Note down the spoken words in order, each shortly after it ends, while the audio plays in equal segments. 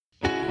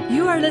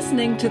are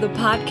listening to the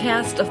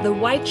podcast of the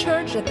White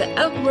Church at the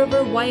Elk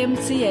River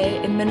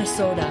YMCA in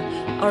Minnesota.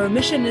 Our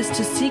mission is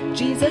to seek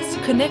Jesus,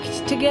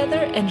 connect together,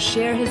 and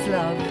share His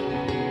love.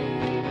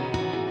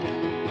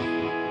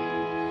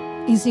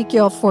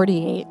 Ezekiel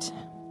 48,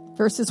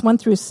 verses 1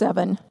 through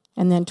 7,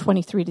 and then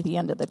 23 to the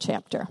end of the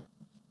chapter.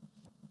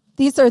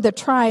 These are the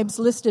tribes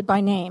listed by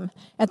name.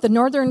 At the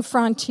northern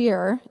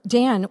frontier,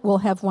 Dan will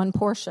have one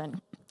portion.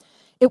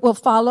 It will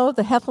follow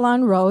the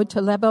Hethlon road to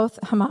Leboth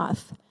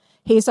Hamath.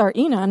 Hazar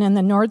Enan and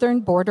the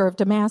northern border of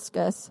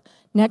Damascus,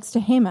 next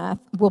to Hamath,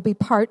 will be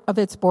part of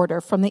its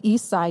border from the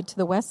east side to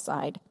the west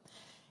side.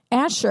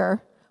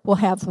 Asher will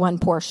have one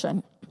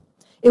portion.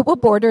 It will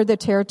border the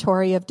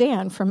territory of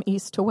Dan from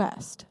east to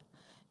west.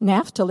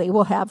 Naphtali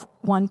will have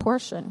one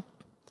portion.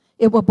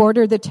 It will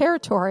border the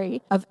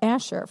territory of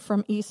Asher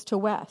from east to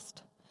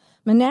west.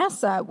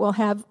 Manasseh will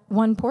have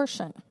one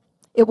portion.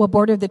 It will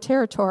border the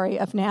territory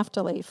of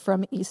Naphtali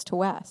from east to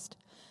west.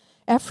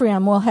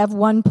 Ephraim will have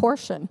one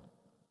portion.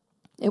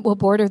 It will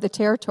border the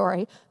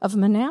territory of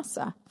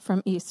Manasseh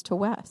from east to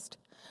west.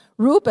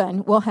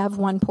 Reuben will have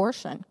one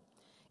portion.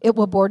 It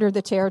will border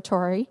the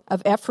territory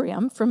of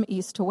Ephraim from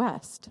east to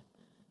west.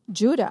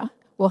 Judah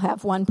will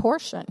have one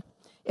portion.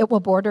 It will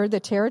border the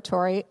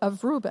territory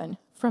of Reuben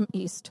from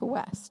east to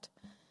west.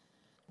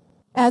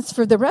 As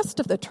for the rest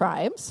of the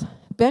tribes,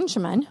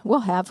 Benjamin will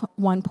have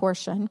one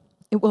portion.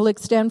 It will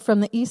extend from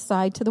the east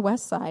side to the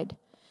west side.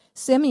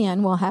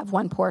 Simeon will have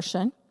one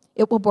portion.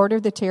 It will border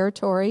the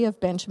territory of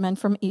Benjamin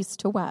from east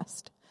to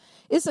west.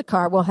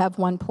 Issachar will have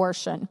one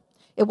portion.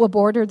 It will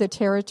border the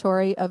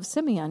territory of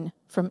Simeon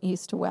from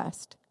east to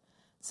west.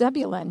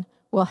 Zebulun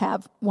will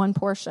have one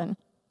portion.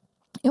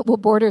 It will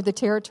border the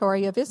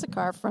territory of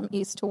Issachar from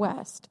east to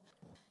west.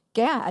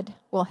 Gad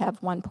will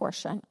have one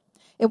portion.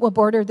 It will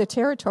border the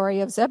territory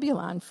of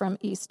Zebulun from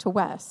east to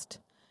west.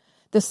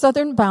 The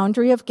southern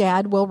boundary of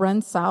Gad will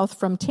run south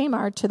from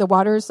Tamar to the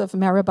waters of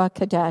Meribah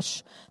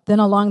Kadesh, then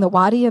along the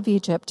Wadi of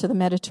Egypt to the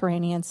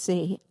Mediterranean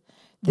Sea.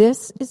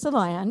 This is the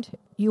land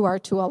you are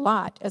to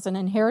allot as an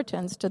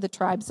inheritance to the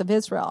tribes of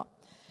Israel,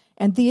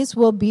 and these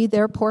will be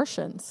their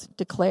portions,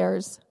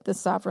 declares the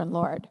sovereign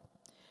Lord.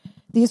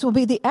 These will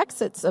be the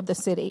exits of the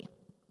city,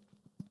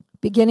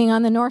 beginning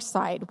on the north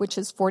side, which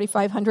is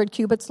 4,500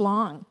 cubits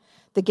long.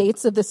 The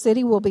gates of the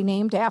city will be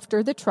named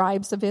after the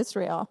tribes of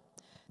Israel.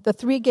 The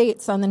three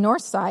gates on the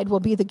north side will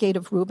be the gate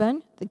of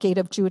Reuben, the gate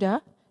of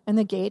Judah, and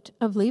the gate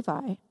of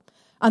Levi.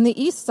 On the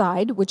east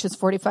side, which is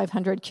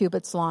 4,500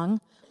 cubits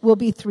long, will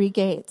be three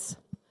gates: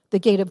 the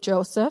gate of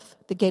Joseph,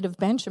 the gate of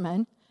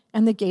Benjamin,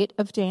 and the gate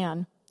of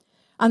Dan.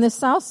 On the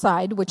south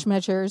side, which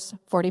measures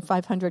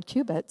 4,500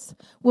 cubits,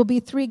 will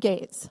be three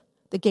gates: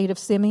 the gate of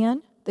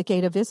Simeon, the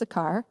gate of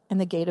Issachar, and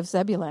the gate of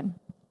Zebulun.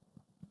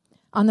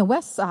 On the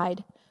west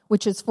side,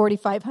 which is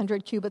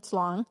 4,500 cubits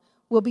long,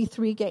 will be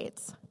three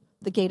gates: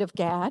 the gate of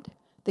Gad,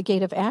 the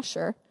gate of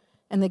Asher,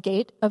 and the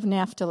gate of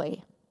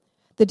Naphtali.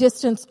 The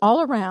distance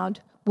all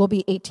around will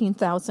be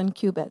 18,000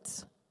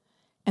 cubits.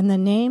 And the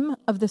name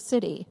of the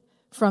city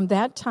from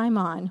that time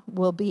on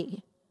will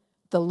be,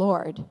 "The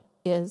Lord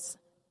is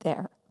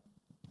there."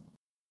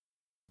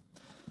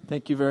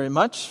 Thank you very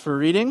much for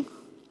reading.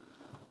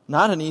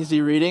 Not an easy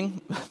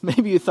reading.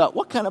 Maybe you thought,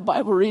 what kind of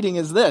Bible reading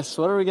is this?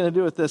 What are we going to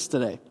do with this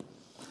today?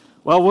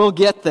 Well, we'll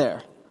get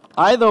there.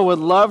 I, though, would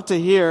love to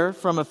hear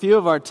from a few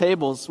of our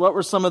tables, what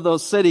were some of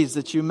those cities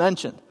that you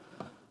mentioned?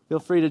 Feel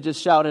free to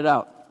just shout it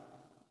out.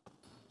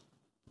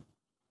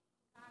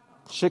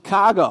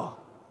 Chicago.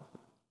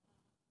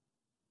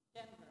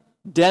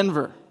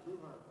 Denver.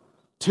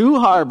 Two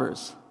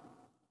harbors.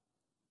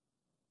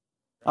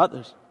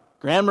 Others.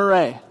 Grand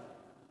Marais.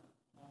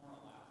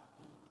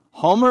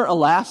 Homer,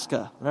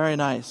 Alaska. Very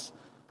nice.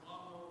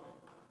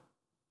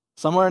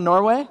 Somewhere in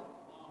Norway?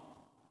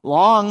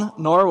 Long,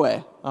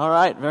 Norway. All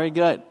right, very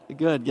good.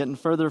 Good, getting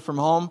further from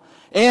home.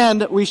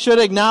 And we should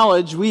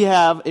acknowledge we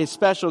have a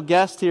special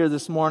guest here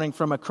this morning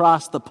from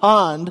across the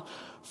pond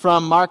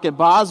from Market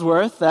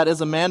Bosworth. That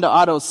is Amanda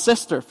Otto's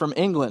sister from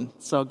England.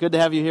 So good to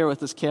have you here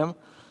with us, Kim.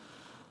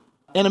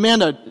 And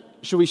Amanda,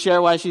 should we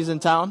share why she's in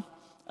town?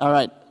 All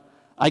right.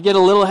 I get a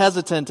little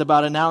hesitant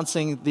about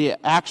announcing the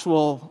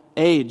actual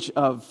age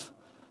of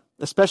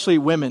especially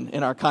women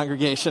in our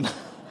congregation.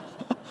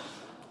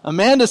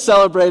 Amanda's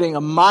celebrating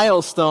a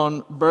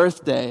milestone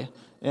birthday,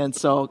 and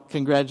so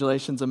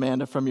congratulations,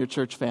 Amanda, from your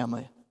church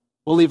family.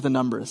 We'll leave the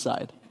number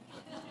aside.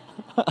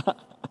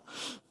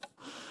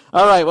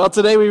 All right, well,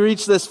 today we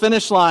reach this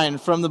finish line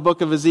from the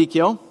book of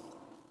Ezekiel.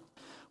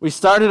 We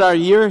started our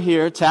year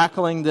here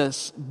tackling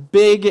this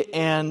big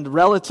and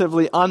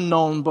relatively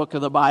unknown book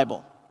of the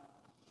Bible.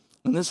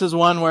 And this is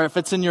one where if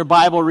it's in your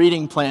Bible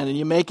reading plan and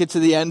you make it to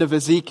the end of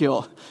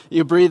Ezekiel,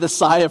 you breathe a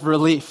sigh of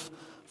relief.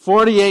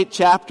 48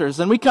 chapters.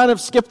 And we kind of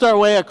skipped our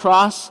way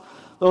across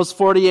those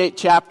 48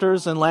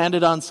 chapters and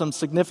landed on some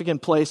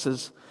significant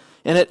places.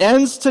 And it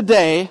ends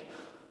today,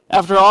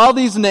 after all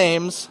these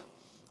names,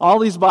 all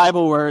these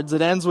Bible words,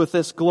 it ends with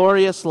this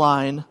glorious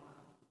line,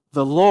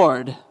 "The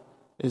Lord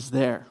is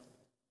there."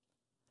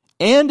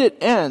 And it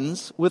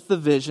ends with the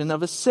vision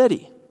of a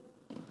city.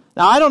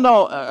 Now, I don't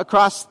know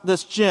across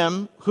this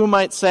gym who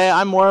might say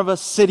I'm more of a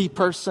city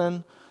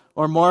person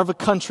or more of a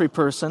country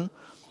person.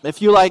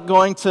 If you like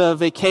going to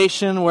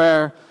vacation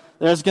where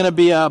there's going to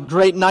be a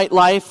great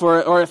nightlife,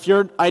 or if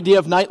your idea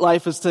of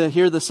nightlife is to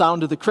hear the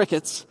sound of the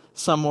crickets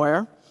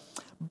somewhere.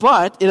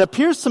 But it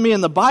appears to me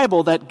in the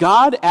Bible that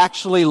God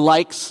actually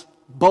likes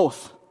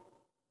both.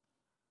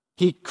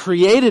 He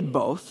created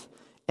both,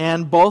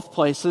 and both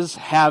places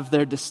have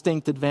their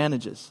distinct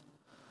advantages.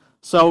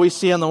 So we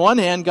see on the one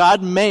hand,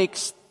 God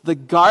makes the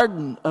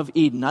Garden of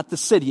Eden, not the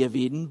city of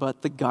Eden,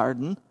 but the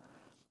garden.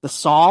 The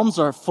Psalms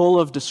are full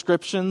of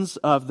descriptions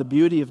of the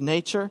beauty of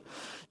nature.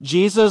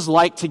 Jesus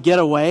liked to get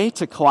away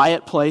to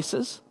quiet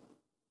places.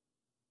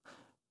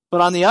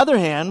 But on the other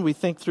hand, we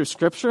think through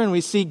Scripture and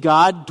we see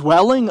God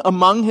dwelling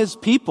among His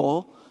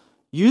people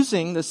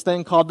using this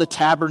thing called the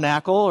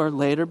tabernacle, or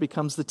later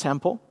becomes the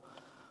temple.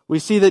 We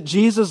see that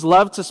Jesus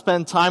loved to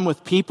spend time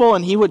with people,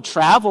 and He would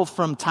travel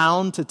from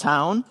town to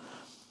town.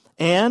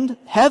 And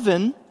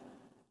heaven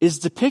is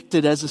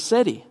depicted as a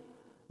city,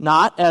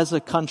 not as a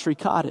country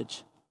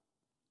cottage.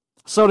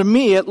 So to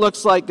me, it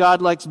looks like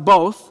God likes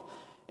both,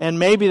 and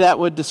maybe that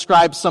would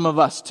describe some of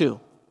us too.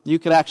 You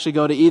could actually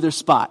go to either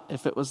spot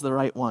if it was the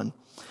right one.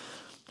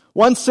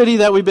 One city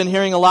that we've been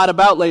hearing a lot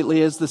about lately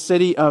is the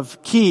city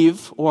of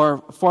Kyiv,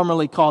 or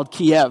formerly called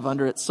Kiev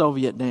under its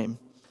Soviet name,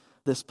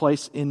 this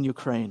place in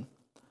Ukraine.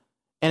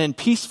 And in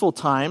peaceful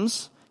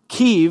times,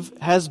 Kyiv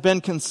has been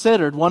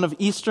considered one of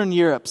Eastern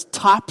Europe's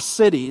top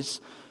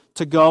cities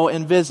to go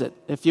and visit.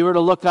 If you were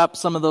to look up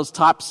some of those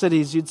top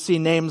cities, you'd see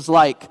names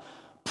like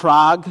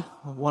Prague,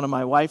 one of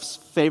my wife's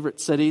favorite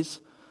cities.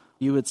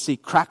 You would see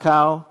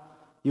Krakow.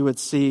 You would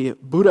see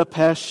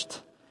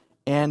Budapest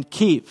and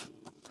Kyiv.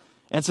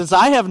 And since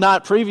I have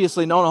not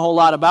previously known a whole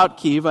lot about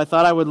Kyiv, I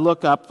thought I would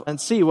look up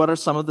and see what are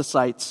some of the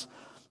sites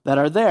that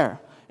are there.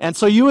 And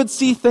so you would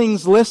see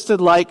things listed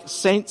like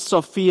St.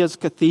 Sophia's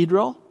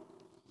Cathedral,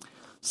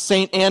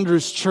 St.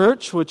 Andrew's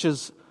Church, which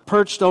is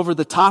perched over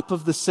the top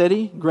of the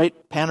city,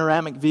 great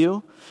panoramic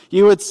view.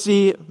 You would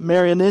see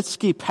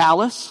Mariinsky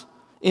Palace,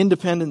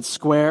 Independence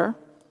Square,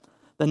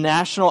 the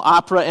National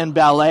Opera and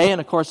Ballet,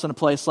 and of course in a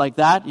place like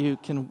that you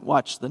can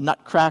watch the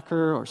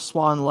Nutcracker or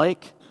Swan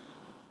Lake.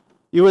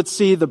 You would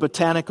see the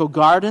Botanical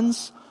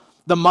Gardens,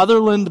 the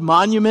Motherland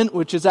Monument,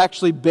 which is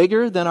actually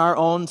bigger than our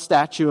own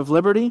Statue of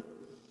Liberty,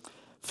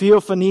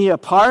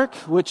 Theophania Park,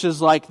 which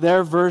is like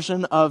their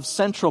version of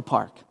Central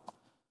Park.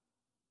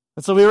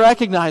 And so we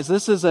recognize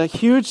this is a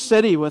huge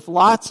city with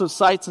lots of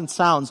sights and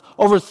sounds.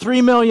 Over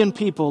 3 million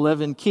people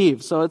live in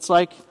Kyiv, so it's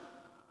like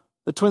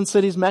the Twin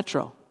Cities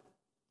metro.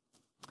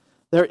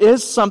 There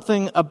is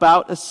something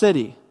about a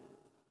city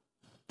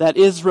that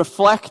is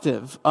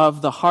reflective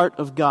of the heart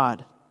of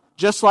God.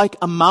 Just like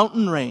a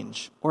mountain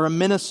range or a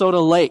Minnesota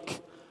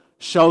lake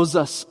shows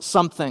us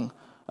something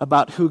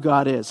about who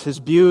God is, His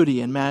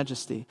beauty and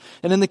majesty.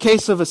 And in the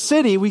case of a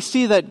city, we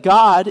see that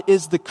God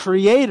is the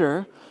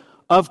creator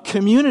of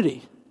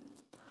community.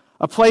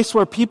 A place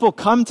where people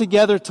come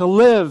together to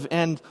live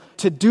and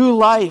to do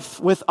life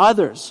with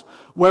others,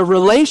 where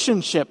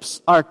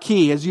relationships are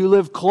key as you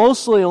live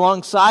closely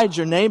alongside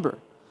your neighbor.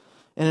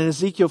 And in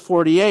Ezekiel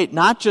 48,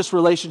 not just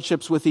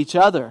relationships with each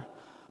other,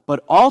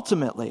 but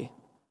ultimately,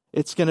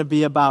 it's going to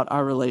be about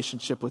our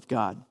relationship with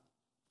God.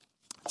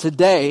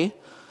 Today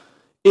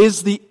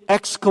is the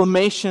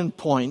exclamation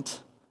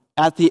point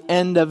at the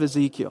end of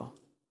Ezekiel.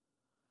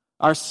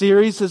 Our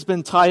series has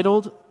been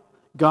titled,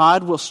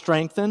 God Will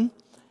Strengthen.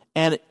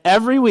 And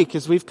every week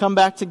as we've come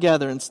back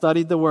together and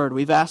studied the Word,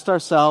 we've asked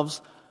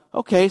ourselves,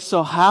 okay,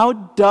 so how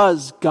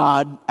does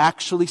God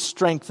actually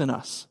strengthen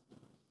us?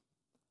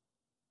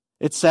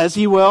 It says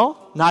He will,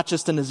 not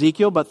just in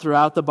Ezekiel, but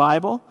throughout the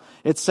Bible.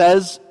 It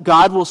says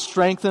God will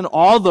strengthen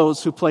all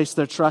those who place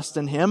their trust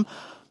in Him.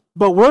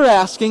 But we're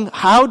asking,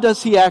 how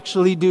does He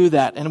actually do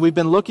that? And we've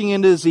been looking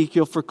into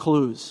Ezekiel for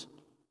clues.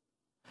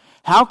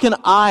 How can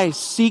I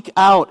seek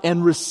out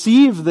and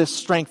receive this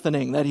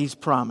strengthening that He's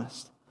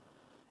promised?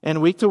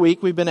 And week to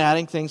week, we've been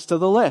adding things to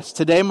the list.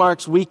 Today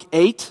marks week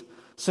 8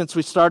 since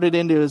we started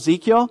into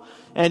Ezekiel.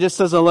 And just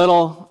as a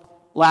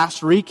little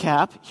last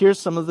recap, here's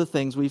some of the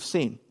things we've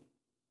seen.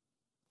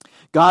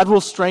 God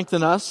will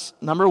strengthen us,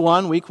 number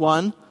 1, week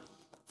 1,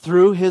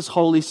 through His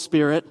Holy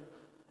Spirit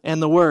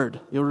and the Word.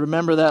 You'll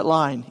remember that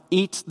line.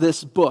 Eat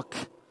this book.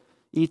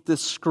 Eat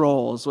this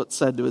scroll is what's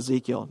said to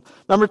Ezekiel.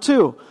 Number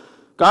 2,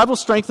 God will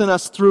strengthen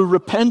us through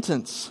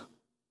repentance.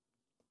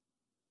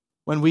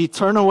 When we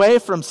turn away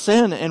from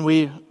sin and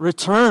we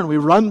return, we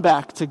run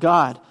back to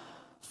God.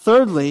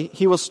 Thirdly,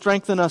 He will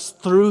strengthen us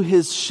through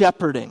His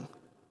shepherding,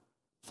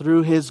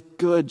 through His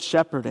good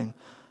shepherding.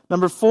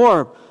 Number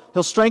 4,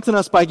 He'll strengthen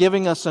us by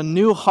giving us a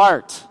new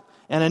heart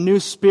and a new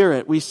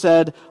spirit. We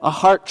said a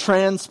heart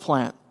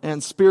transplant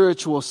and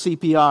spiritual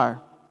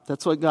CPR.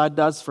 That's what God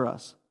does for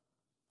us.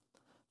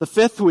 The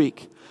 5th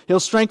week, He'll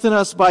strengthen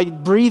us by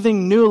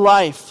breathing new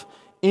life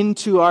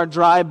into our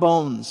dry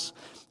bones.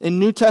 In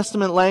New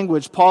Testament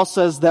language, Paul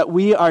says that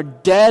we are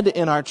dead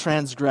in our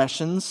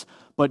transgressions,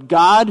 but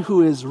God,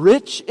 who is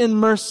rich in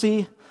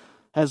mercy,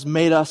 has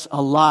made us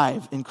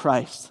alive in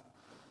Christ.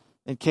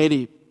 And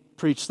Katie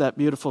preached that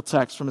beautiful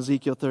text from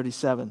Ezekiel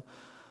 37.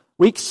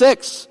 Week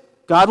 6,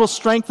 God will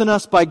strengthen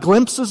us by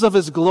glimpses of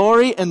His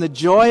glory and the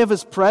joy of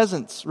His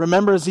presence.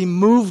 Remember, as He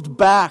moved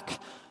back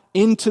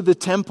into the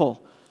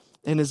temple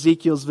in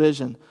Ezekiel's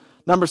vision.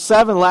 Number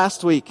 7,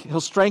 last week,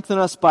 He'll strengthen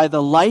us by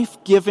the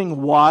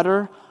life-giving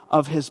water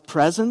of His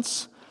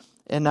presence.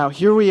 And now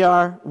here we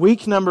are,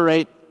 week number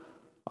 8,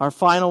 our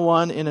final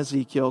one in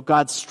Ezekiel.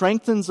 God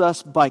strengthens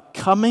us by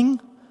coming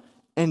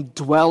and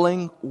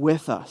dwelling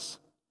with us.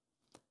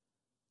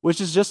 Which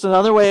is just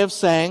another way of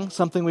saying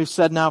something we've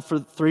said now for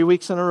 3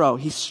 weeks in a row.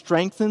 He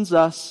strengthens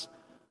us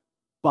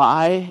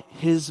by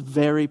His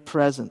very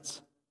presence.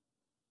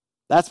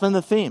 That's been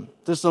the theme.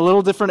 Just a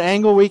little different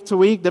angle week to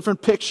week,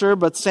 different picture,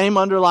 but same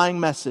underlying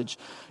message.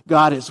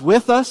 God is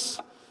with us.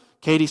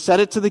 Katie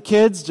said it to the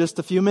kids just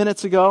a few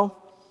minutes ago.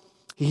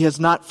 He has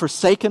not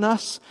forsaken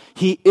us.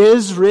 He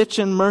is rich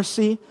in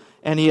mercy,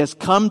 and He has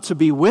come to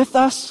be with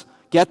us,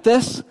 get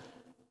this,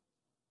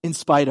 in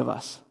spite of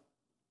us.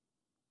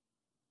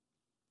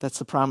 That's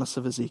the promise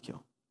of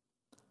Ezekiel.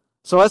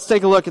 So let's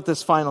take a look at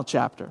this final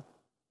chapter.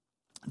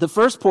 The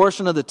first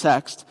portion of the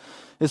text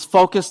is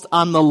focused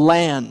on the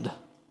land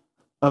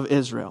of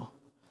Israel.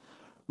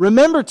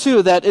 Remember,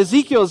 too, that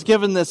Ezekiel is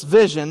given this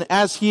vision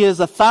as he is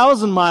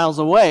 1,000 miles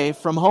away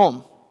from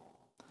home.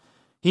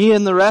 He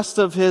and the rest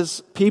of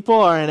his people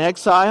are in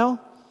exile,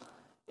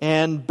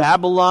 and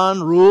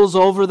Babylon rules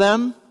over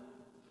them.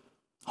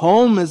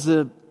 Home is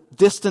a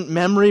distant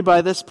memory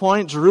by this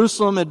point.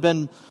 Jerusalem had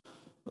been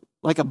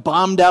like a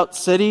bombed-out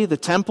city. The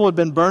temple had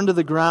been burned to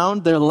the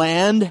ground. Their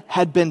land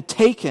had been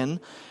taken.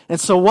 And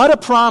so what a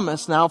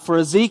promise now for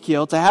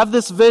Ezekiel to have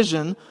this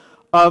vision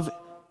of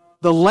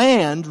the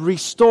land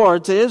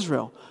restored to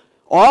Israel.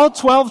 All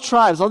 12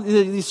 tribes, all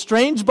these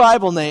strange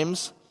Bible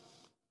names,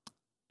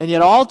 and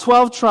yet all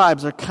 12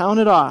 tribes are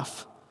counted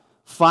off,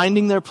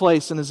 finding their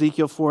place in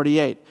Ezekiel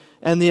 48.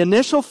 And the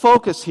initial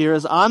focus here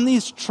is on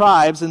these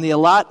tribes and the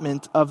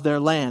allotment of their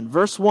land.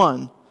 Verse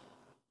 1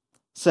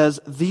 says,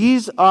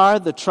 "These are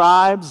the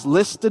tribes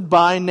listed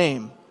by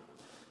name."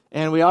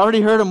 And we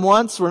already heard them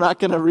once. We're not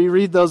going to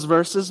reread those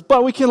verses,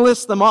 but we can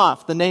list them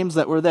off, the names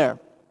that were there.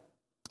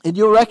 And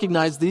you'll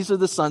recognize these are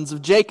the sons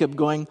of Jacob,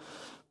 going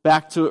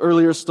back to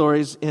earlier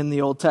stories in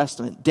the Old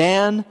Testament.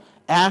 Dan,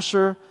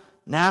 Asher,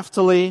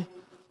 Naphtali,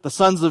 the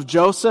sons of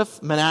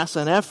Joseph, Manasseh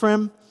and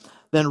Ephraim,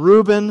 then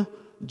Reuben,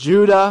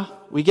 Judah.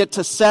 We get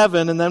to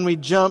 7, and then we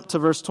jump to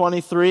verse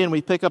 23, and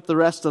we pick up the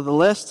rest of the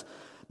list.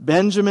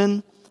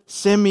 Benjamin,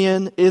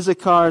 Simeon,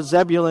 Issachar,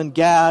 Zebulun,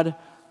 Gad,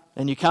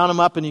 and you count them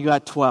up and you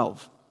got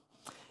 12.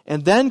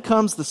 And then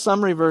comes the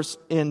summary verse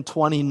in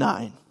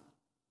 29.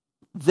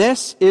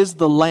 "This is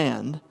the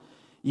land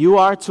you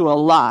are to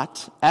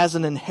allot as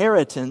an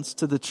inheritance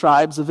to the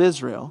tribes of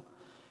Israel,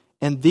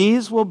 and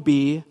these will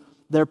be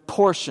their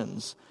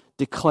portions,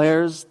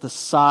 declares the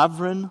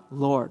sovereign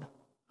Lord."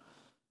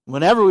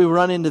 Whenever we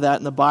run into that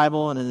in the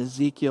Bible and in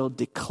Ezekiel,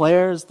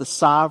 declares the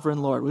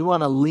sovereign Lord, we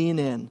want to lean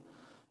in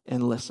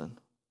and listen.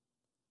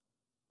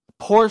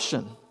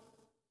 Portion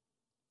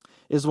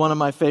is one of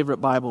my favorite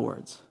Bible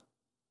words.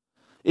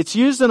 It's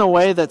used in a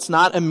way that's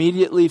not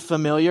immediately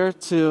familiar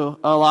to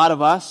a lot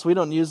of us. We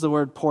don't use the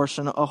word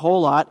portion a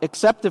whole lot,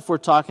 except if we're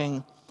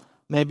talking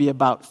maybe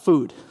about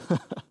food.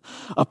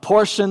 A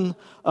portion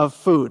of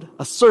food,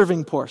 a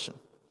serving portion.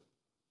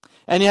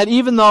 And yet,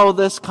 even though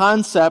this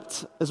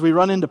concept, as we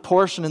run into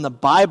portion in the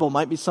Bible,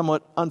 might be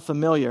somewhat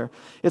unfamiliar,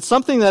 it's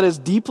something that is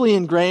deeply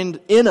ingrained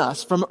in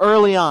us from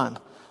early on.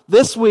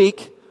 This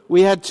week,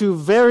 we had 2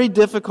 very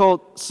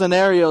difficult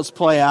scenarios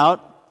play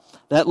out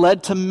that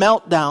led to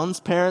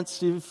meltdowns.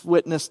 Parents, you've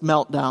witnessed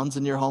meltdowns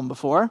in your home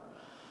before,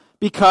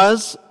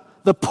 because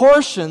the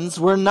portions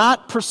were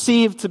not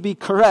perceived to be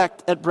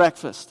correct at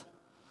breakfast.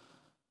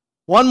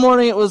 One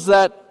morning it was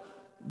that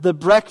the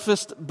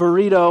breakfast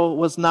burrito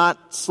was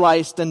not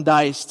sliced and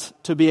diced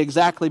to be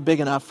exactly big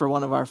enough for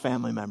one of our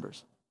family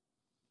members.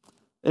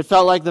 It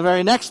felt like the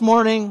very next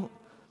morning,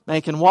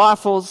 making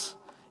waffles,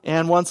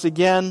 and once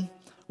again,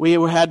 we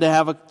had to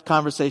have a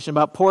conversation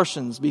about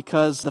portions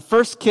because the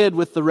first kid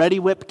with the Ready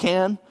Whip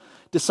can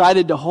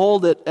decided to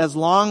hold it as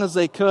long as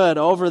they could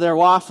over their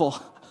waffle.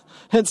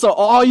 And so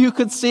all you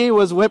could see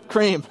was whipped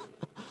cream.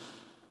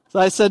 So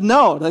I said,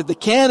 no, the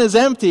can is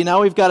empty.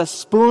 Now we've got to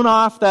spoon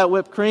off that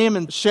whipped cream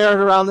and share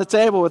it around the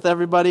table with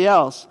everybody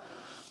else.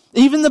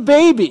 Even the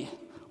baby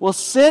will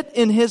sit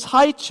in his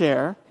high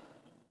chair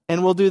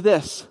and will do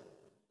this.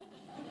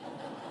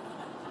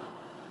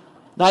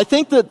 Now, I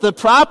think that the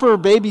proper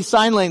baby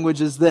sign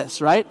language is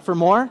this, right? For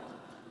more?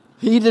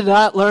 He did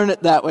not learn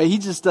it that way. He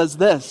just does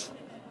this.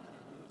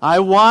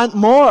 I want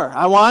more.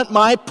 I want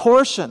my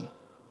portion.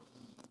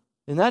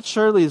 And that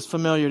surely is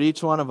familiar to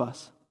each one of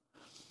us.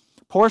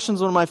 Portion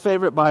is one of my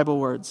favorite Bible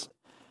words.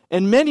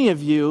 And many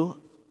of you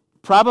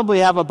probably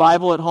have a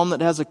Bible at home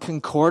that has a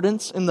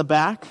concordance in the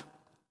back.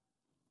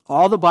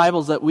 All the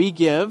Bibles that we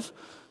give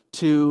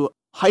to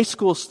high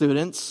school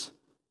students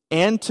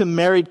and to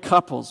married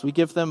couples, we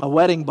give them a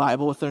wedding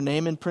Bible with their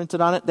name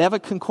imprinted on it. They have a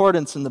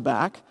concordance in the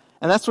back,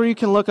 and that's where you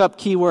can look up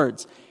key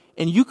words.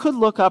 And you could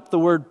look up the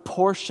word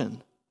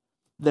portion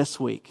this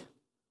week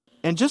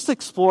and just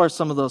explore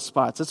some of those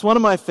spots. It's one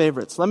of my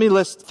favorites. Let me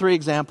list 3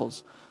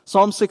 examples.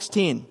 Psalm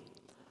 16.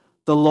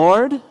 The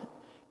Lord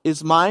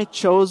is my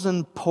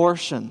chosen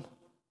portion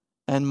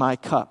and my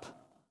cup.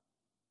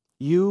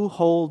 You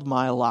hold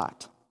my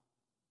lot.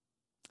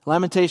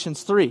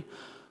 Lamentations 3.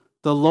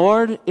 The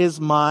Lord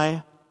is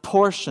my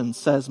portion,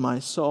 says my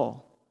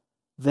soul.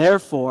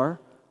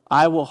 Therefore,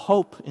 I will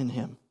hope in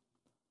him.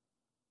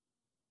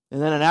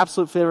 And then an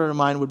absolute favorite of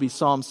mine would be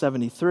Psalm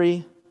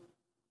 73.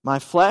 My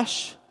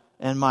flesh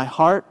and my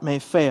heart may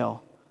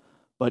fail,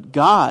 but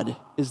God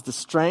is the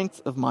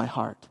strength of my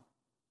heart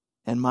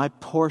and my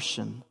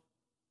portion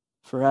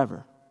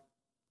forever.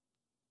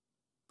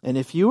 And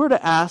if you were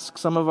to ask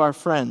some of our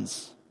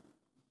friends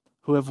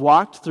who have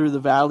walked through the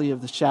valley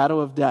of the shadow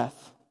of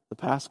death the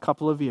past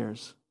couple of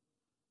years,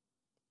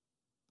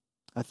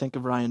 I think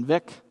of Ryan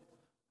Vick,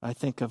 I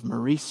think of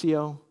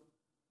Mauricio,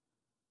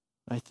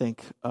 I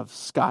think of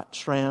Scott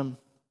Schramm.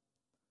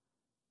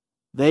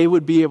 They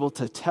would be able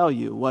to tell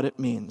you what it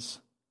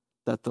means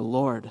that the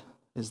Lord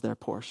is their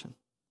portion.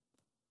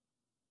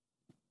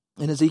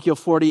 In Ezekiel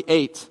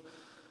 48,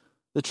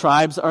 the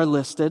tribes are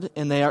listed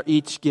and they are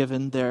each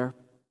given their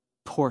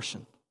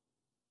portion.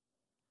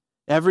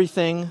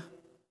 Everything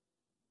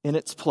in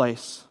its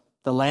place.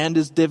 The land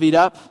is divvied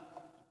up.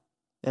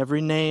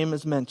 Every name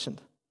is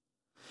mentioned.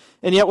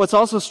 And yet what's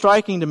also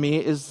striking to me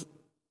is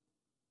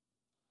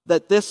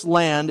that this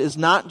land is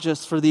not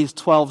just for these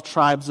 12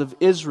 tribes of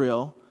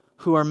Israel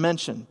who are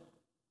mentioned.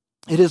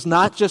 It is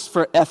not just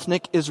for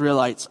ethnic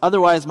Israelites.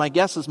 Otherwise, my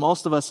guess is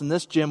most of us in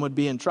this gym would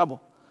be in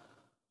trouble.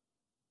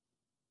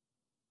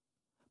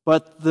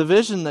 But the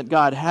vision that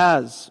God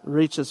has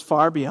reaches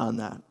far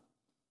beyond that.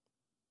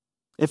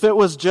 If it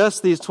was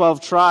just these 12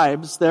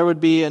 tribes, there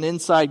would be an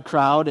inside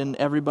crowd and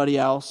everybody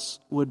else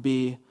would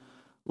be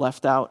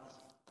left out.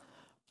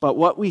 But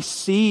what we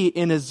see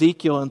in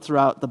Ezekiel and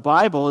throughout the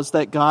Bible is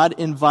that God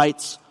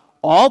invites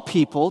all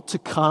people to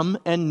come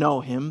and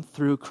know him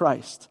through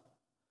Christ.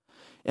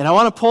 And I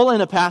want to pull in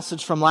a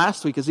passage from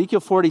last week, Ezekiel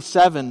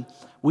 47.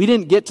 We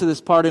didn't get to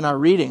this part in our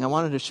reading. I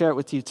wanted to share it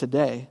with you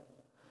today.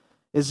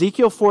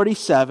 Ezekiel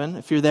 47,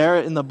 if you're there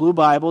in the blue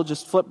Bible,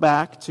 just flip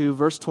back to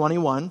verse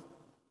 21.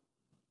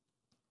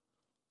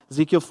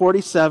 Ezekiel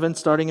 47,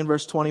 starting in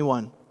verse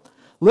 21.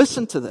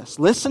 Listen to this.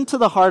 Listen to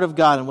the heart of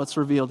God and what's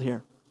revealed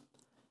here.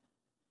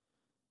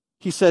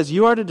 He says,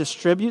 you are to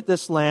distribute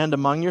this land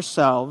among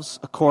yourselves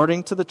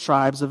according to the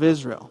tribes of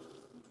Israel.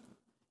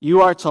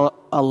 You are to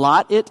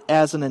allot it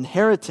as an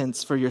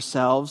inheritance for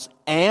yourselves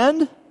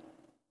and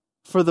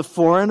for the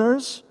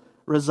foreigners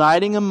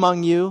residing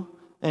among you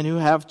and who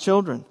have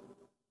children.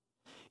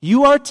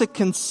 You are to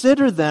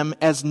consider them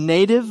as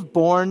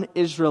native-born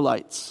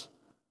Israelites.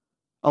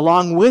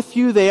 Along with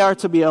you, they are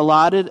to be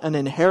allotted an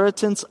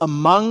inheritance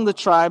among the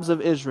tribes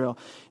of Israel.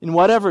 In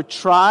whatever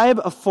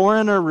tribe a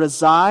foreigner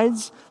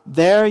resides,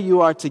 there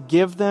you are to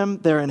give them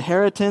their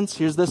inheritance.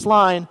 Here's this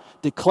line,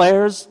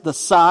 declares the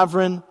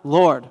sovereign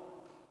Lord.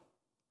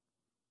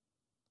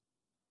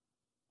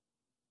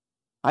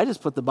 I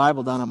just put the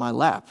Bible down on my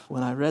lap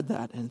when I read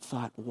that and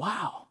thought,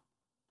 wow,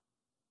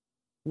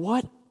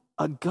 what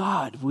a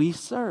God we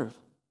serve.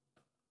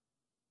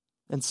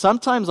 And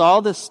sometimes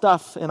all this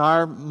stuff in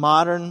our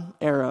modern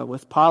era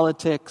with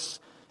politics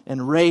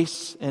and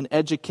race and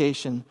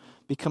education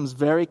becomes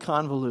very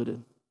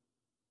convoluted.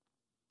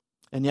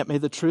 And yet may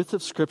the truth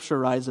of Scripture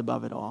rise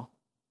above it all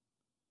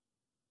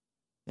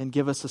and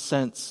give us a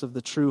sense of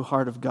the true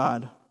heart of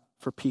God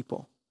for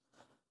people.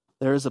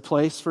 There is a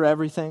place for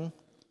everything,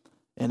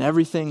 and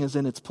everything is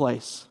in its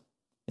place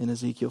in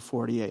Ezekiel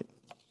 48.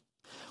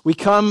 We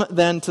come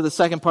then to the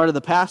second part of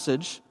the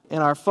passage,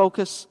 and our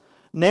focus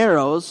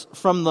narrows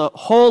from the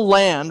whole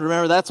land,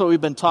 remember that's what we've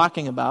been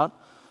talking about,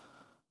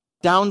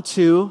 down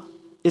to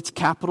its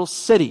capital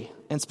city,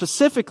 and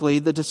specifically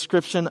the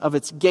description of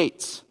its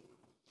gates.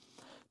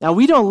 Now,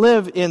 we don't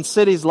live in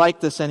cities like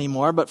this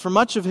anymore, but for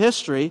much of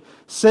history,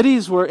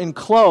 cities were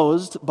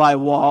enclosed by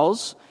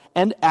walls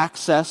and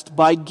accessed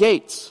by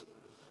gates.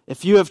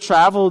 If you have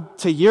traveled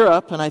to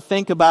Europe, and I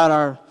think about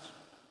our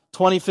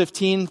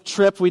 2015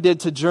 trip we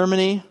did to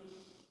Germany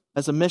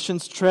as a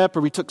missions trip,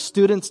 or we took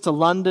students to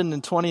London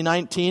in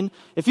 2019,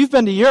 if you've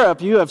been to Europe,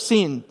 you have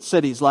seen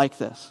cities like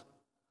this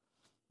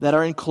that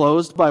are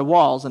enclosed by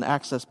walls and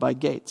accessed by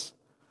gates.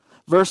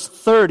 Verse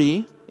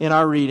 30 in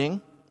our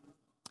reading,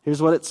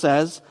 here's what it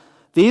says.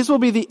 These will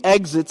be the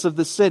exits of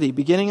the city,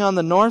 beginning on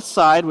the north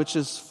side, which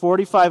is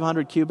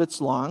 4,500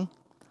 cubits long.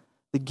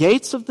 The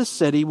gates of the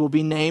city will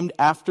be named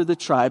after the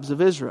tribes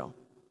of Israel.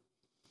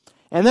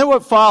 And then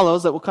what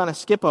follows, that we'll kind of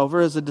skip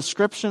over, is a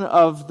description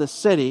of the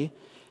city.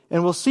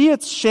 And we'll see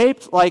it's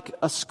shaped like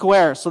a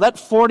square. So that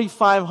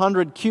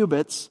 4,500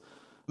 cubits,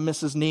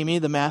 Mrs. Nemi,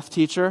 the math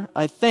teacher,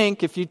 I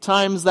think if you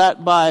times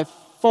that by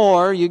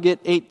 4, you get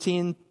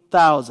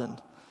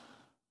 18,000.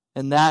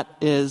 And that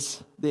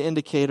is the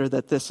indicator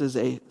that this is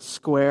a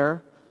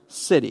square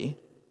city.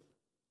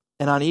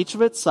 And on each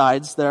of its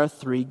sides, there are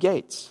 3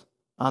 gates.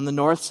 On the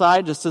north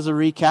side, just as a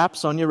recap,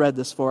 Sonia read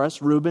this for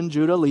us, Reuben,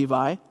 Judah,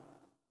 Levi.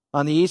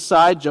 On the east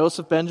side,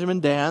 Joseph, Benjamin,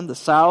 Dan. The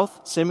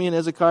south, Simeon,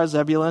 Issachar,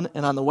 Zebulun.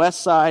 And on the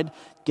west side,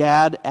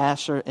 Gad,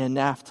 Asher, and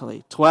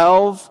Naphtali.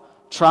 12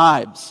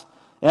 tribes.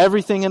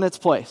 Everything in its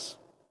place.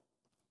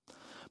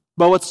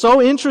 But what's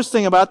so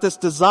interesting about this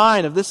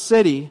design of this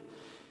city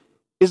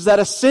is that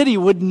a city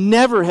would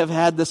never have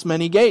had this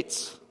many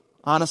gates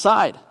on a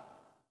side.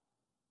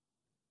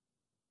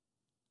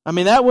 I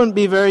mean, that wouldn't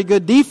be very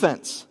good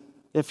defense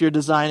if you're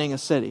designing a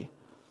city.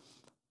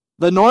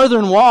 The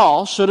northern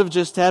wall should have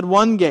just had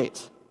one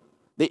gate.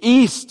 The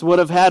east would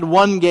have had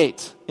one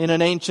gate in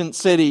an ancient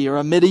city or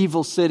a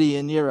medieval city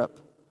in Europe.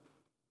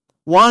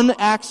 One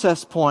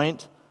access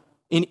point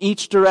in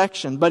each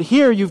direction. But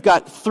here you've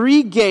got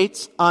 3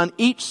 gates on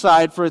each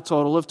side for a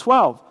total of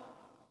 12.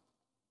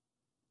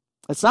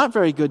 It's not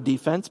very good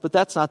defense, but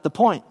that's not the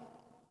point.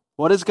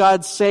 What is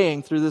God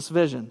saying through this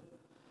vision?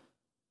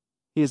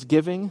 He is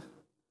giving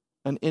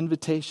an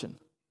invitation.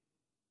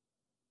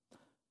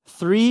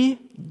 3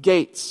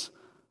 gates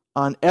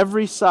on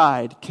every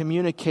side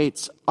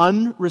communicates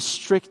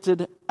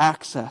unrestricted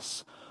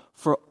access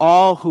for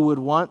all who would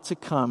want to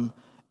come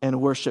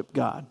and worship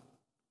God.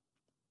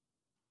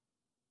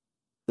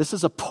 This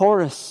is a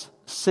porous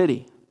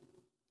city.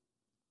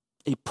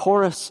 A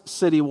porous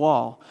city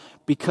wall,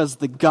 because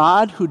the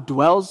God who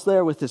dwells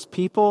there with his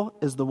people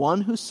is the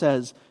one who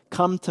says,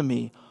 "Come to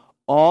me,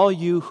 all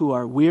you who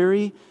are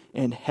weary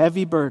and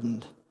heavy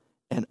burdened,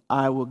 and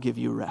I will give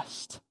you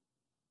rest."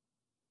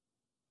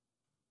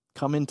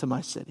 Come into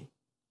my city.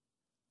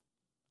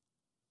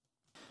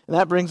 And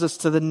that brings us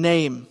to the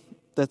name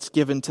that's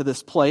given to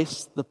this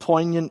place, the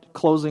poignant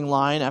closing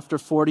line after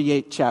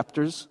 48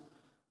 chapters.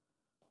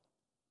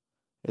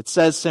 It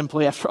says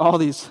simply, after all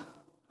these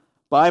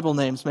Bible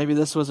names, maybe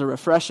this was a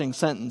refreshing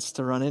sentence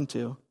to run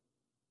into.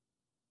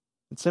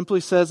 It simply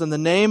says, "And the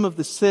name of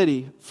the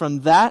city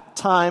from that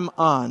time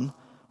on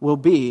will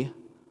be,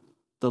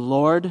 the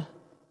Lord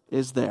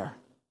is there.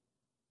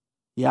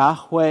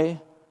 Yahweh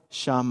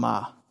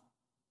Shammah.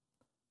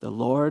 The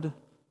Lord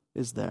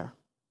is there."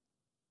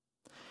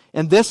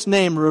 And this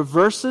name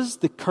reverses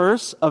the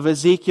curse of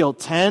Ezekiel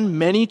 10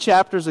 many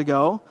chapters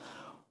ago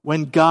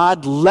when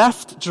God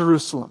left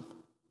Jerusalem.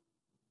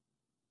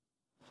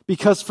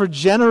 Because for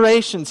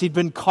generations he'd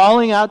been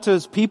calling out to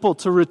his people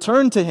to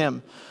return to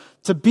him,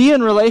 to be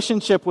in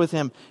relationship with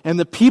him. And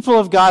the people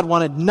of God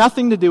wanted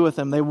nothing to do with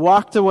him. They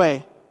walked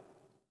away.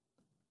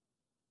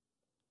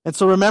 And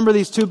so remember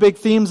these 2 big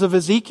themes of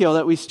Ezekiel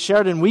that we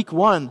shared in week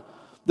 1.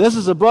 This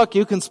is a book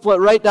you can split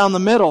right down the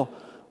middle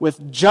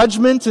with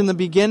judgment in the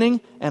beginning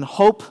and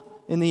hope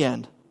in the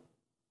end.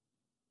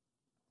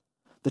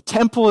 The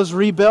temple is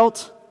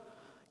rebuilt.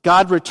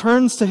 God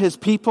returns to his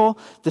people.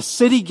 The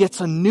city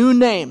gets a new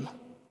name.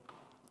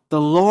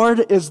 The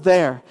Lord is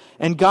there.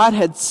 And God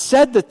had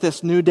said that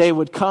this new day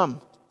would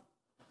come.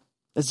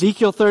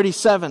 Ezekiel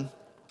 37,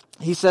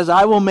 he says,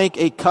 "I will make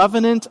a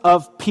covenant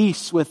of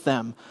peace with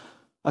them."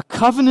 A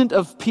covenant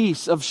of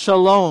peace, of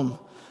shalom,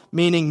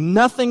 meaning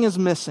nothing is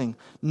missing,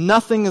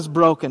 nothing is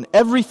broken,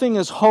 everything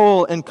is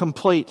whole and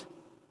complete.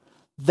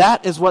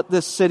 That is what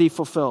this city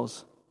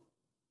fulfills.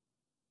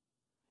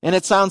 And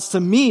it sounds to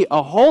me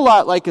a whole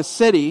lot like a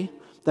city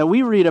that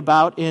we read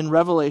about in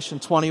Revelation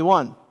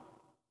 21.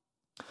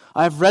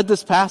 I've read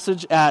this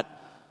passage at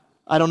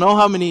I don't know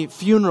how many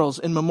funerals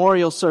and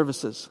memorial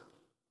services.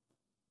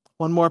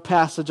 One more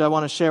passage I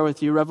want to share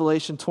with you,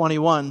 Revelation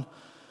 21,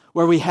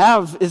 where we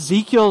have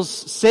Ezekiel's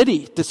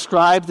city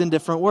described in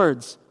different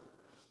words.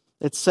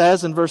 It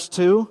says in verse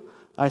 2,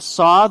 "I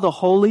saw the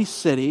holy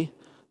city,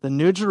 the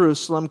New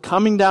Jerusalem,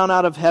 coming down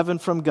out of heaven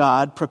from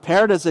God,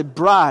 prepared as a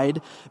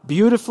bride,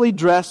 beautifully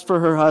dressed for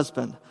her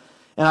husband.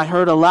 And I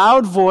heard a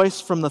loud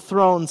voice from the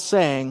throne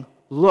saying,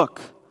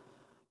 'Look,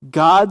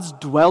 God's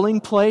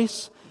dwelling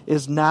place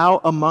is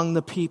now among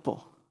the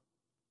people.'"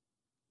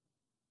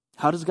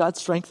 How does God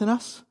strengthen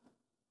us?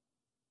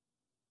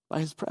 By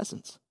his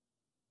presence.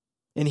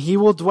 "And he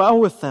will dwell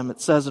with them," it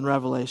says in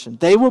Revelation.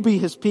 "They will be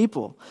his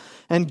people,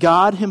 and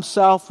God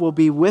himself will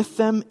be with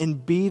them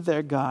and be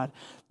their God."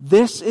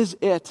 This is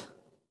it.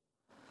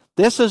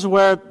 This is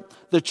where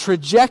the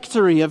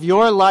trajectory of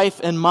your life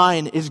and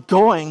mine is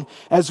going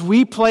as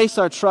we place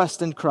our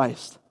trust in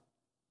Christ.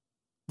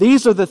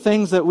 These are the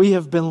things that we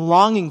have been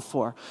longing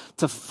for,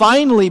 to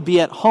finally be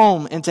at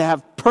home and to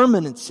have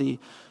permanency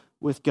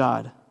with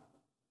God.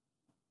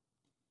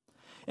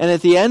 And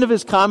at the end of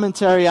his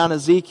commentary on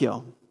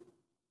Ezekiel,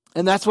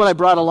 and that's what I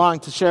brought along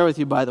to share with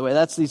you, by the way,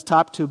 that's these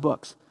top 2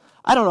 books.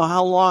 I don't know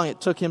how long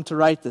it took him to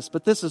write this,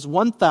 but this is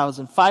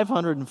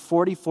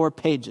 1,544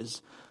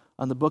 pages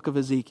on the book of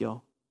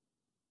Ezekiel.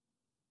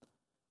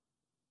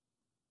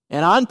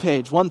 And on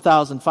page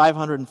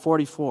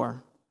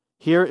 1,544,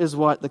 here is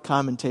what the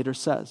commentator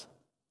says.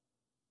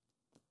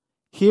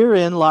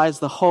 "Herein lies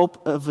the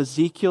hope of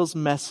Ezekiel's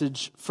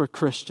message for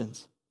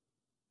Christians.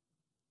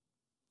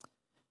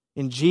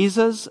 In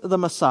Jesus the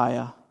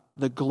Messiah,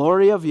 the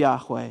glory of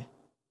Yahweh,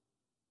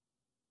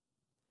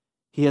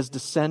 he has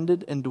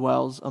descended and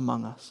dwells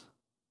among us,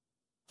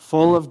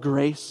 full of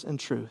grace and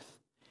truth.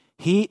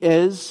 He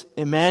is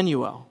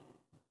Emmanuel,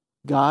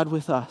 God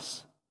with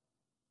us.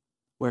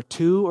 Where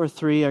 2 or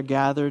 3 are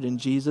gathered in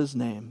Jesus'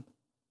 name,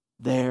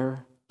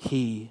 there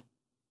he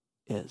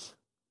is.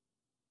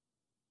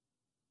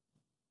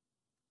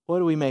 What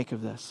do we make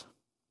of this?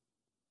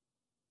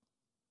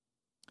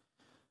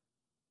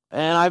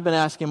 And I've been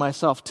asking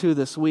myself too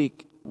this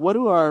week, what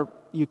do our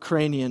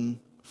Ukrainian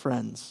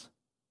friends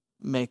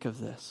make of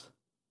this?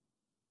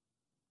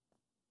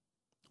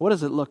 What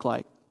does it look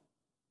like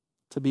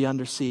to be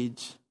under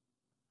siege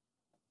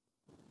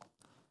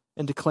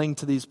and to cling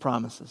to these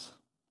promises?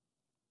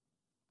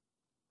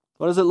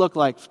 What does it look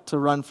like to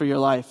run for your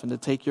life and to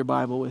take your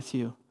Bible with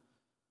you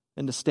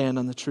and to stand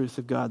on the truth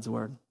of God's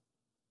Word?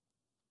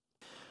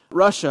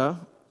 Russia,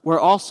 where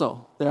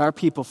also there are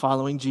people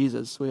following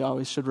Jesus, we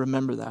always should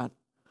remember that,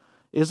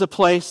 is a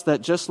place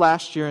that just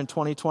last year in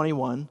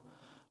 2021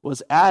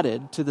 was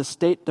added to the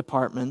State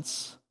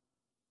Department's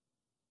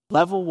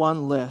Level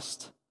 1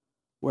 list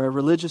where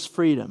religious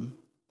freedom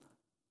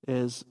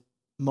is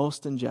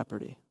most in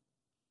jeopardy.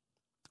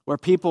 Where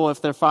people,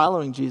 if they're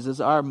following Jesus,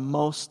 are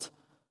most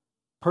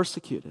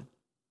persecuted.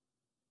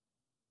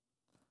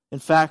 In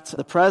fact,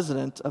 the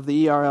president of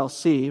the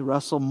ERLC,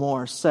 Russell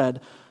Moore,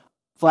 said,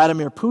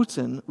 Vladimir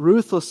Putin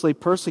ruthlessly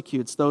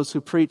persecutes those who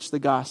preach the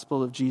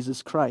gospel of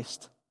Jesus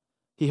Christ.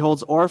 He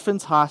holds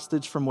orphans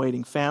hostage from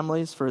waiting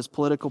families for his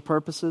political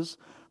purposes,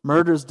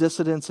 murders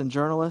dissidents and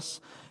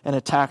journalists, and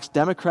attacks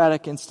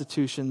democratic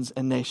institutions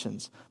and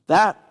nations.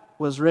 That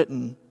was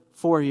written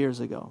 4 years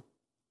ago,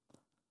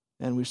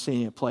 and we're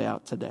seeing it play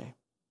out today.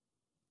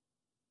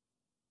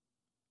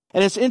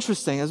 And it's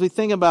interesting, as we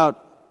think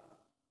about,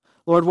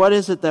 Lord, what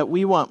is it that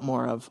we want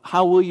more of?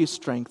 How will you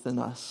strengthen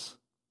us?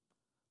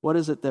 What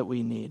is it that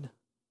we need?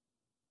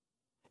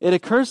 It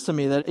occurs to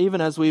me that even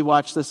as we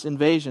watch this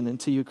invasion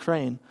into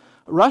Ukraine,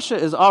 Russia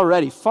is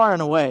already far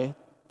and away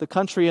the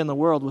country in the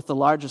world with the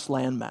largest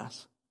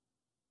landmass.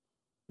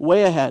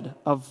 Way ahead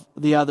of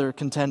the other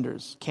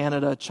contenders,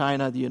 Canada,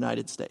 China, the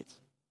United States.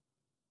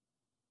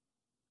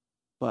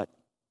 But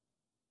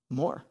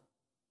more.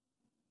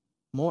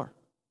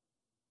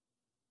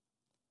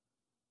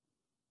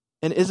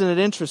 And isn't it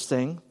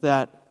interesting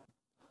that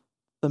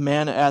the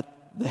man at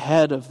the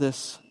head of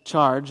this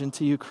charge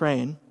into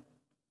Ukraine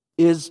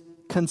is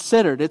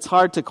considered, it's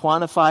hard to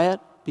quantify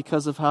it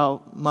because of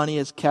how money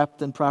is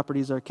kept and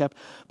properties are kept,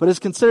 but is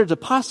considered to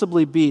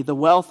possibly be the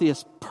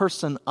wealthiest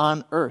person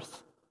on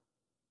earth.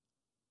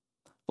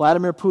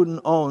 Vladimir Putin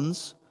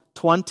owns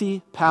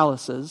 20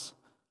 palaces,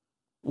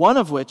 one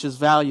of which is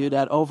valued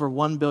at over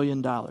 $1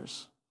 billion.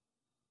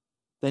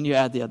 Then you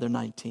add the other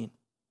 19.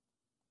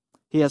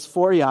 He has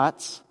 4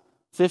 yachts,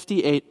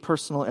 58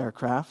 personal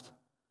aircraft,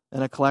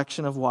 and a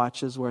collection of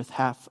watches worth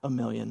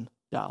 $500,000.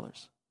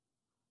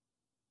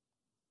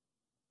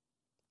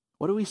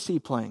 What do we see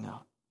playing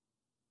out?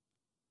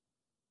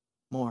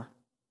 More.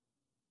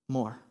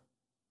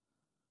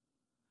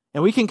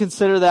 And we can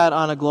consider that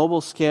on a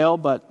global scale,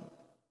 but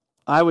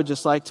I would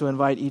just like to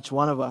invite each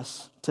one of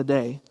us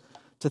today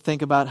to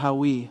think about how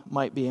we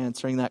might be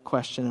answering that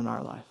question in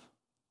our life.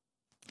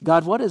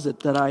 God, what is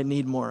it that I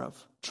need more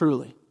of,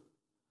 truly?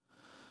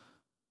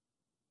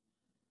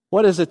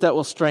 What is it that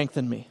will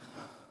strengthen me?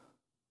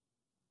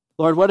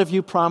 Lord, what have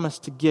you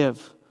promised to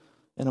give,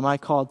 and am I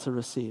called to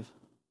receive?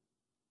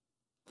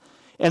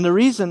 And the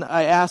reason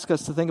I ask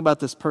us to think about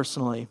this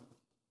personally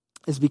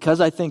is because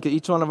I think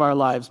each one of our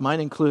lives, mine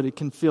included,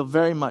 can feel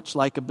very much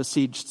like a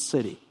besieged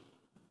city.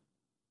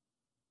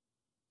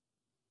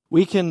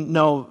 We can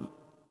know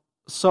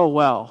so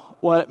well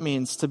what it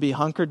means to be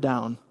hunkered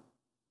down,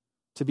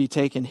 to be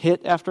taken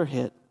hit after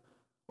hit,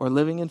 or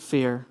living in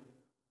fear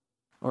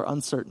or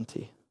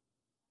uncertainty.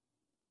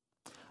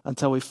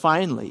 Until we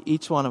finally,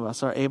 each one of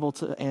us, are able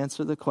to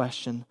answer the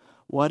question,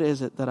 what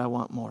is it that I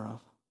want more of?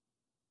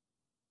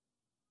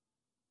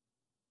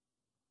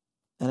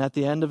 And at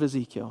the end of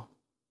Ezekiel,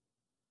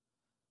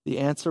 the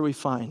answer we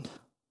find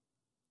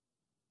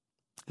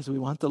is we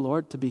want the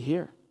Lord to be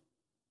here,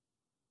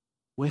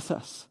 with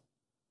us,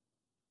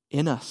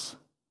 in us,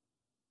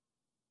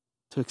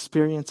 to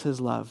experience His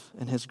love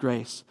and His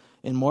grace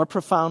in more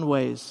profound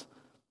ways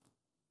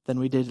than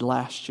we did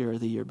last year or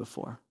the year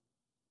before.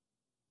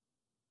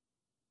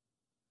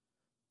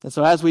 And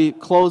so as we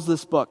close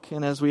this book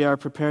and as we are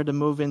prepared to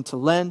move into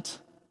Lent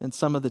and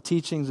some of the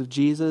teachings of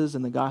Jesus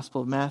in the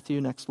Gospel of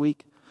Matthew next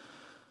week,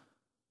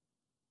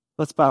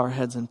 let's bow our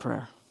heads in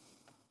prayer.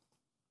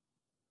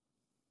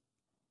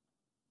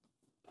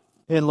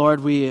 And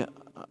Lord, we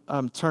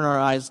turn our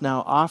eyes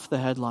now off the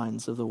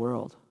headlines of the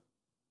world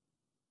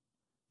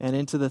and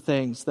into the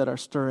things that are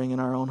stirring in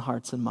our own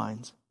hearts and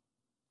minds.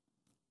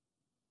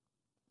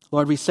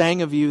 Lord, we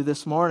sang of you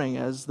this morning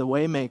as the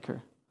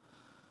Waymaker,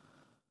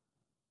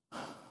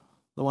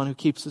 the one who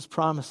keeps his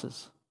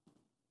promises.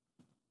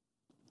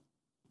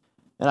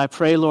 And I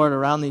pray, Lord,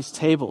 around these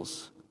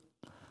tables,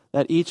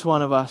 that each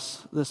one of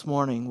us this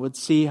morning would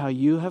see how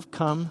you have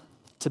come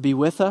to be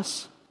with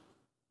us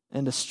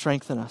and to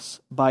strengthen us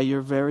by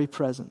your very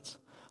presence.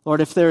 Lord,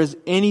 if there is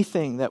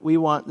anything that we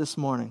want this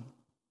morning,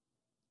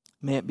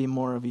 may it be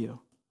more of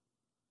you.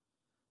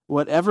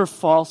 Whatever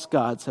false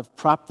gods have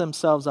propped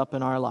themselves up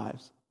in our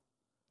lives,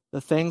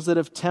 the things that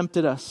have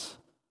tempted us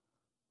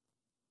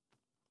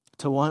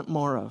to want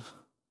more of.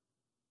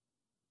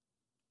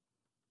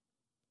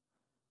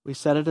 We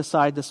set it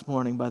aside this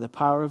morning by the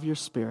power of your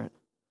Spirit.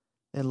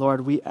 And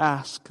Lord, we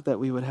ask that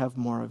we would have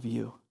more of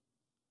you,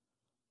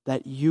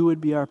 that you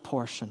would be our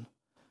portion,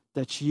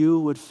 that you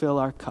would fill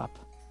our cup,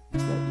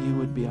 that you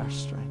would be our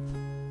strength.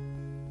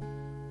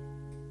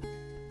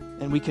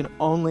 And we can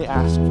only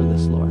ask for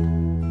this, Lord,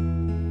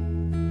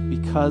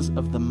 because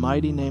of the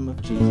mighty name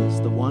of Jesus,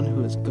 the one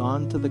who has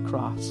gone to the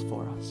cross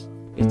for us.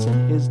 It's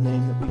in his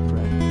name that we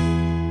pray.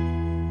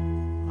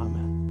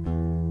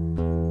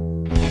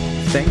 Amen.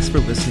 Thanks for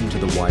listening to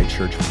the Y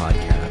Church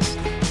podcast.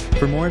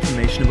 For more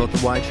information about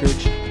the Y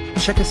Church,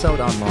 check us out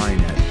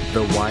online at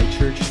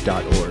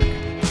theychurch.org.